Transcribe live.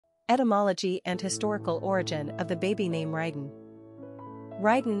Etymology and historical origin of the baby name Raiden.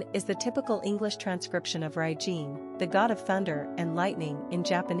 Raiden is the typical English transcription of Raijin, the god of thunder and lightning in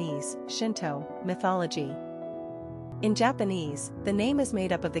Japanese, Shinto, mythology. In Japanese, the name is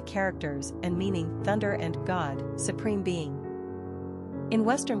made up of the characters and meaning thunder and god, supreme being. In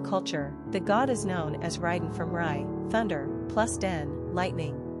Western culture, the god is known as Raiden from Rai, thunder, plus den,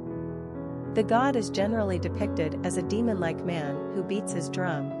 lightning. The god is generally depicted as a demon-like man who beats his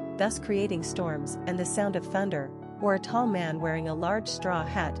drum, thus creating storms and the sound of thunder, or a tall man wearing a large straw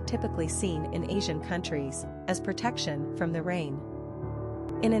hat typically seen in Asian countries, as protection from the rain.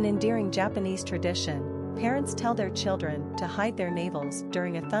 In an endearing Japanese tradition, parents tell their children to hide their navels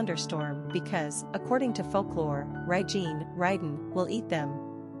during a thunderstorm because, according to folklore, Raiden will eat them.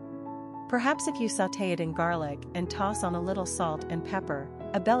 Perhaps if you saute it in garlic and toss on a little salt and pepper,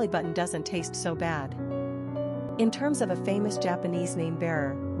 a belly button doesn't taste so bad. In terms of a famous Japanese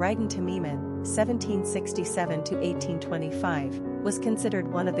name-bearer, Raiden Tameemon, 1767 to 1825, was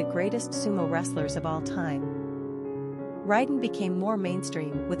considered one of the greatest sumo wrestlers of all time. Raiden became more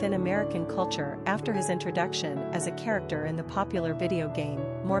mainstream within American culture after his introduction as a character in the popular video game,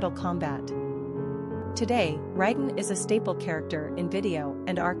 Mortal Kombat. Today, Raiden is a staple character in video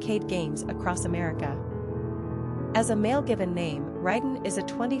and arcade games across America. As a male-given name, Raiden is a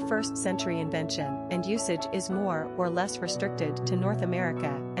 21st century invention and usage is more or less restricted to North America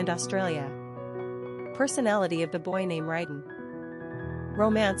and Australia. Personality of the boy named Raiden.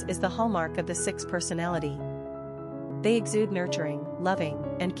 Romance is the hallmark of the Six personality. They exude nurturing, loving,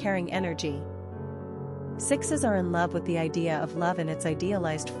 and caring energy. Sixes are in love with the idea of love in its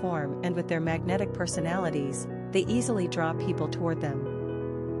idealized form, and with their magnetic personalities, they easily draw people toward them.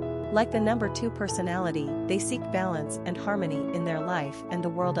 Like the number 2 personality, they seek balance and harmony in their life and the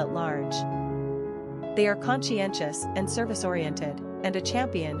world at large. They are conscientious and service-oriented, and a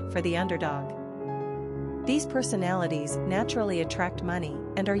champion for the underdog. These personalities naturally attract money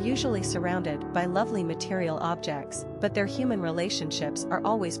and are usually surrounded by lovely material objects, but their human relationships are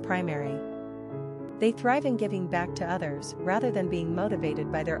always primary. They thrive in giving back to others rather than being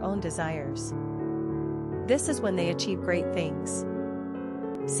motivated by their own desires. This is when they achieve great things.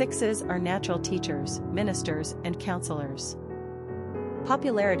 Sixes are natural teachers, ministers, and counselors.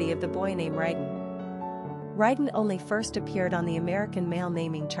 Popularity of the boy named Raiden. Raiden only first appeared on the American male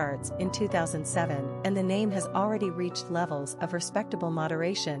naming charts in 2007, and the name has already reached levels of respectable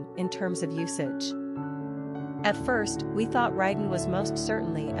moderation in terms of usage. At first, we thought Raiden was most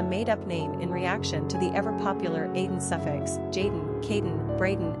certainly a made-up name in reaction to the ever-popular aden suffix, Jaden, Caden,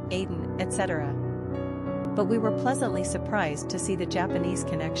 Braden, Aden, etc. But we were pleasantly surprised to see the Japanese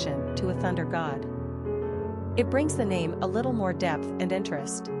connection to a thunder god. It brings the name a little more depth and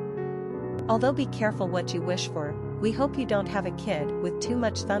interest. Although be careful what you wish for, we hope you don't have a kid with too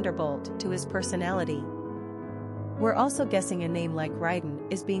much thunderbolt to his personality. We're also guessing a name like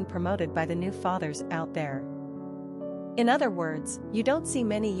Raiden is being promoted by the new fathers out there. In other words, you don't see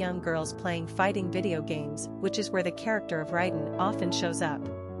many young girls playing fighting video games, which is where the character of Raiden often shows up.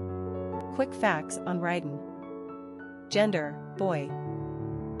 Quick facts on Raiden. Gender, boy.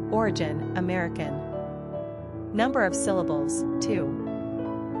 Origin, American. Number of syllables, 2.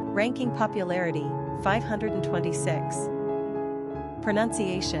 Ranking popularity, 526.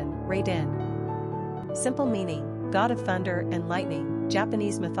 Pronunciation, Raiden. Simple meaning, god of thunder and lightning,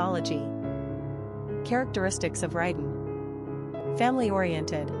 Japanese mythology. Characteristics of Raiden.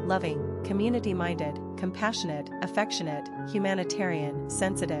 Family-oriented, loving, community-minded, compassionate, affectionate, humanitarian,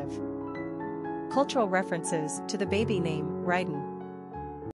 sensitive. Cultural references to the baby name, Raiden.